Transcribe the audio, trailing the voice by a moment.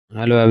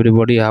Hello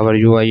everybody, how are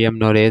you? I am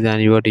Noresh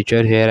and your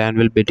teacher here and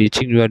will be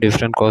teaching you a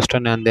different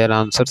question and their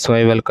answers. So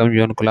I welcome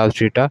you on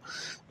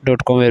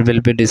classdata.com where we'll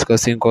be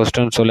discussing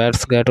questions. So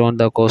let's get on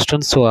the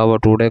questions. So our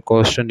today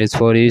question is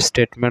for each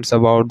statements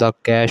about the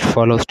cash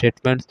flow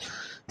statements.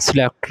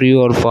 Select true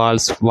or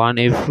false. One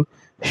if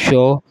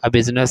show a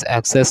business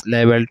access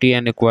liability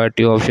and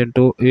equity. Option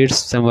two it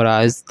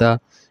summarize the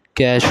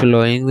cash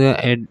flowing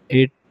and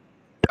it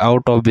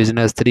out of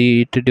business.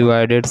 3 it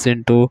divides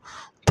into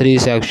three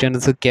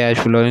sections: cash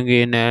flowing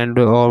in and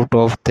out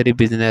of three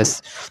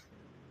business.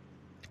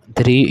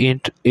 3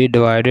 it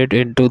divided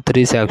into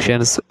three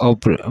sections: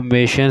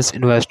 operations,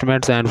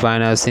 investments and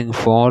financing.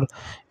 4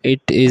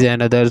 it is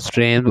another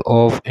stream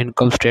of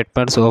income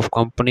statements of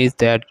companies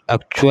that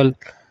actual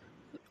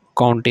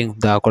counting.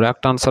 The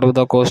correct answer of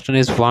the question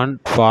is 1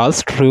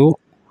 false, true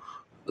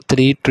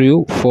 3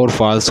 true, 4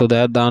 false. So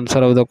that the answer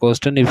of the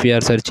question. If you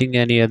are searching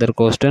any other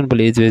question,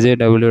 please visit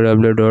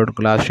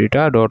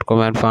www.classdata.com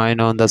and find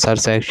on the search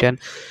section.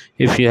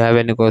 If you have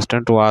any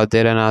question to ask,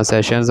 there are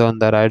sessions on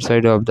the right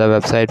side of the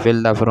website.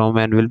 Fill the form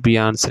and will be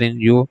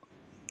answering you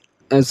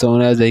as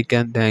soon as I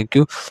can. Thank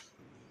you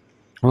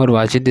for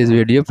watching this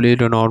video. Please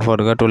do not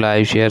forget to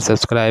like, share,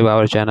 subscribe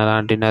our channel.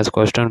 Until next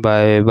question,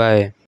 bye bye.